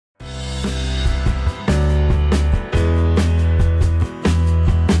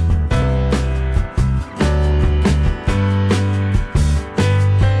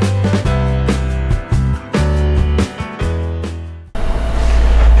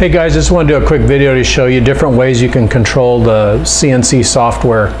Hey guys, just want to do a quick video to show you different ways you can control the CNC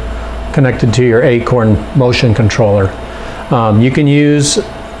software connected to your Acorn motion controller. You can use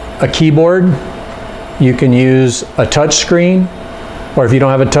a keyboard, you can use a touch screen, or if you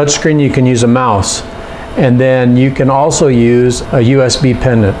don't have a touch screen, you can use a mouse. And then you can also use a USB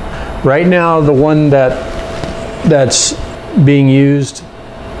pendant. Right now, the one that's being used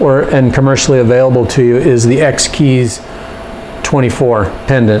and commercially available to you is the X-Keys 24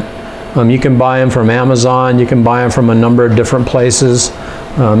 pendant. You can buy them from Amazon, you can buy them from a number of different places.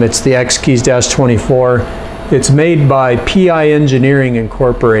 It's the X-Keys-24. It's made by PI Engineering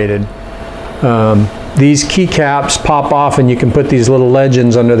Incorporated. These keycaps pop off and you can put these little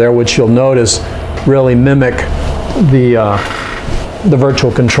legends under there, which you'll notice really mimic the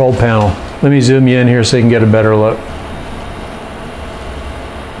virtual control panel. Let me zoom you in here so you can get a better look.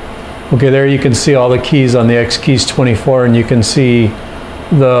 Okay, there you can see all the keys on the X-Keys-24, and you can see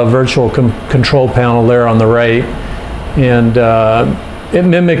the virtual control panel there on the right. And it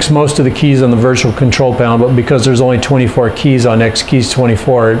mimics most of the keys on the virtual control panel, but because there's only 24 keys on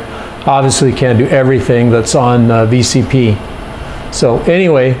X-Keys-24, it obviously can't do everything that's on VCP. So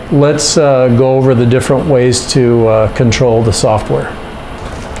anyway, let's go over the different ways to control the software.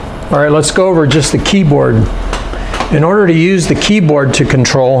 All right, let's go over just the keyboard. In order to use the keyboard to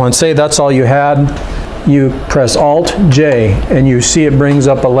control, and say that's all you had, you press Alt-J, and you see it brings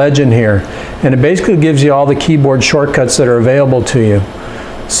up a legend here. And it basically gives you all the keyboard shortcuts that are available to you.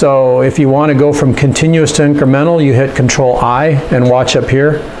 So if you want to go from continuous to incremental, you hit Control-I, and watch up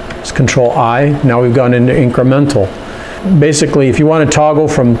here. It's Control-I. Now we've gone into incremental. Basically, if you want to toggle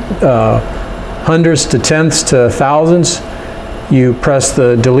from hundredths to tenths to thousandths, you press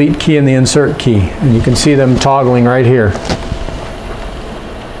the delete key and the insert key, and you can see them toggling right here.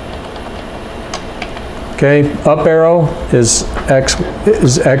 Okay, up arrow is X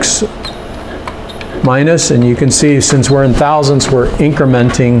minus, and you can see since we're in thousandths, we're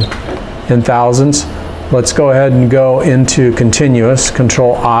incrementing in thousandths. Let's go ahead and go into continuous,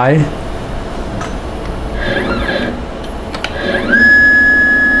 Control-I.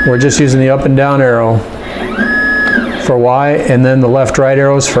 We're just using the up and down arrow for Y, and then the left-right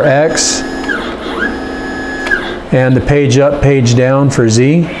arrows for X, and the page up, page down for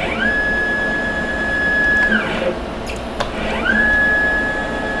Z.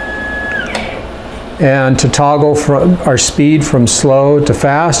 And to toggle from our speed from slow to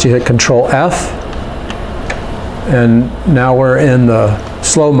fast, you hit Control-F, and now we're in the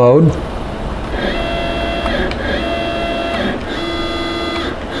slow mode.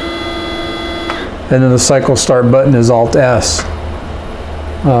 And then the cycle start button is Alt-S.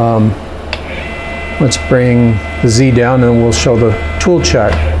 Let's bring the Z down, and we'll show the tool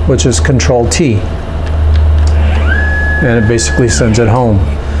check, which is Control-T. And it basically sends it home.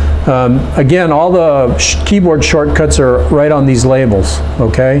 Again, all the keyboard shortcuts are right on these labels,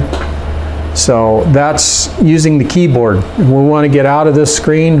 okay? So that's using the keyboard. If we want to get out of this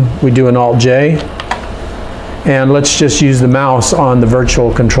screen, we do an Alt-J. And let's just use the mouse on the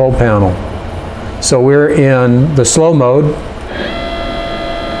virtual control panel. So we're in the slow mode.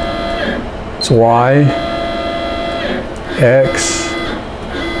 It's Y, X,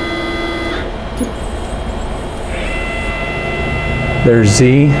 there's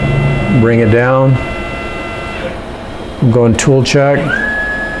Z, bring it down. I'm going tool check,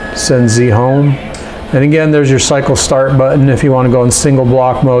 send Z home. And again, there's your cycle start button. If you want to go in single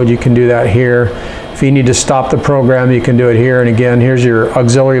block mode, you can do that here. If you need to stop the program, you can do it here. And again, here's your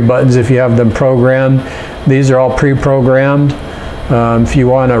auxiliary buttons if you have them programmed. These are all pre-programmed. If you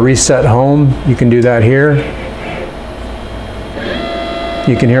want to reset home, you can do that here.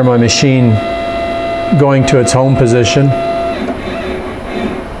 You can hear my machine going to its home position.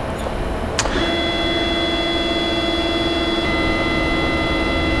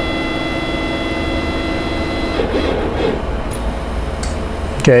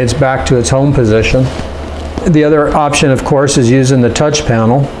 Okay, it's back to its home position. The other option, of course, is using the touch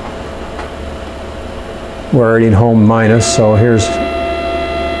panel. We're already in home minus, so here's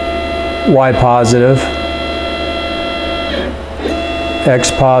Y positive, X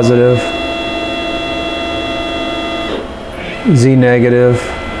positive, Z negative.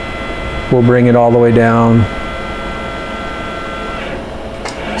 We'll bring it all the way down.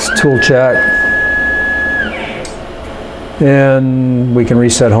 It's tool check. And we can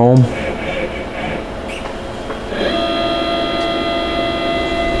reset home.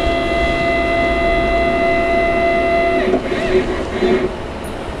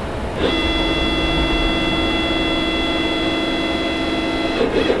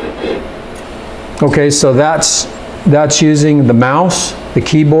 Okay, so that's that's using the mouse, the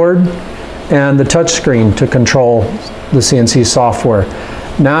keyboard, and the touch screen to control the CNC software.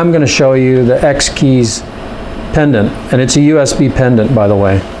 Now I'm going to show you the X keys pendant, and it's a USB pendant, by the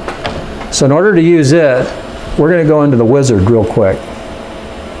way. So in order to use it, we're going to go into the wizard real quick.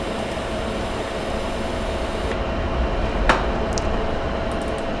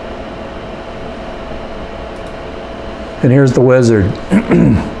 And here's the wizard.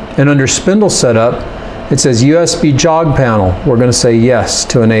 And under spindle setup, it says USB jog panel. We're going to say yes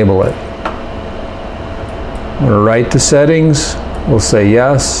to enable it. I'm going to write the settings. We'll say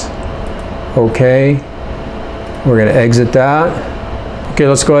yes. OK. We're going to exit that. OK,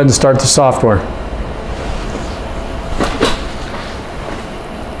 let's go ahead and start the software.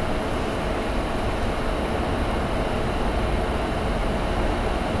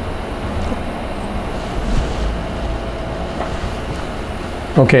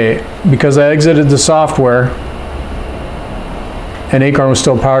 Okay, because I exited the software and Acorn was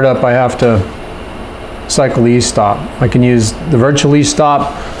still powered up, I have to cycle the e-stop. I can use the virtual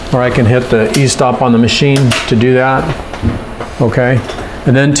e-stop, or I can hit the e-stop on the machine to do that. Okay,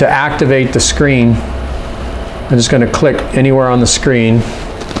 and then to activate the screen, I'm just going to click anywhere on the screen.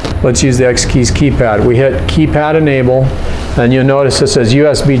 Let's use the X keys keypad. We hit keypad enable, and you'll notice it says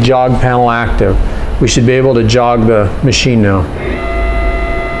USB jog panel active. We should be able to jog the machine now.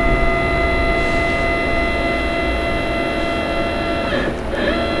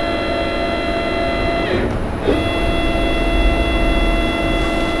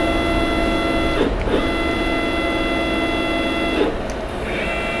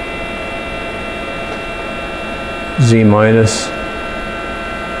 Z minus,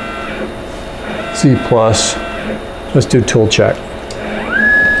 Z plus. Let's do tool check.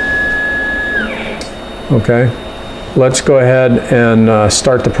 Okay, let's go ahead and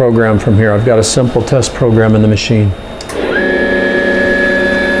start the program from here. I've got a simple test program in the machine.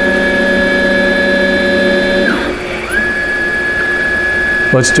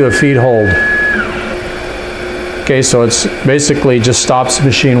 Let's do a feed hold. Okay, so it's basically just stops the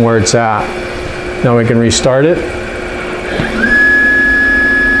machine where it's at. Now we can restart it.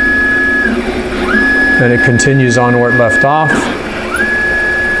 And it continues on where it left off.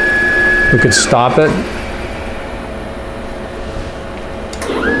 We could stop it.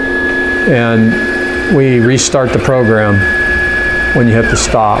 And we restart the program when you hit the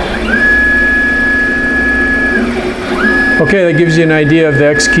stop. Okay, that gives you an idea of the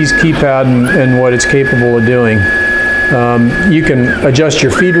X keys keypad and what it's capable of doing. You can adjust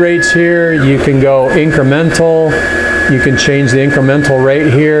your feed rates here. You can go incremental. You can change the incremental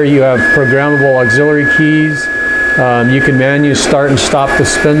rate here. You have programmable auxiliary keys. You can manually start and stop the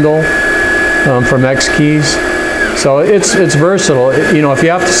spindle from X keys. So it's versatile. You know, if you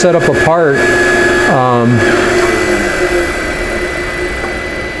have to set up a part,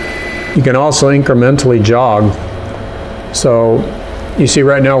 you can also incrementally jog. So you see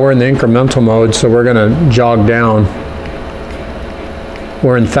right now we're in the incremental mode, so we're going to jog down.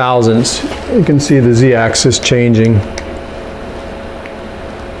 We're in thousandths. You can see the z-axis changing.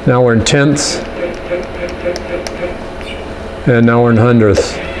 Now we're in tenths, and now we're in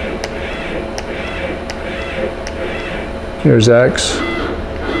hundredths. Here's X.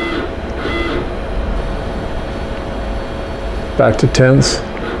 Back to tenths.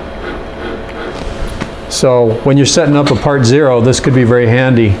 So when you're setting up a part 0, this could be very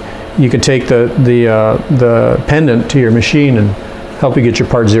handy. You can take the pendant to your machine and help you get your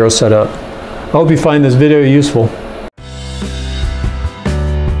part 0 set up. I hope you find this video useful.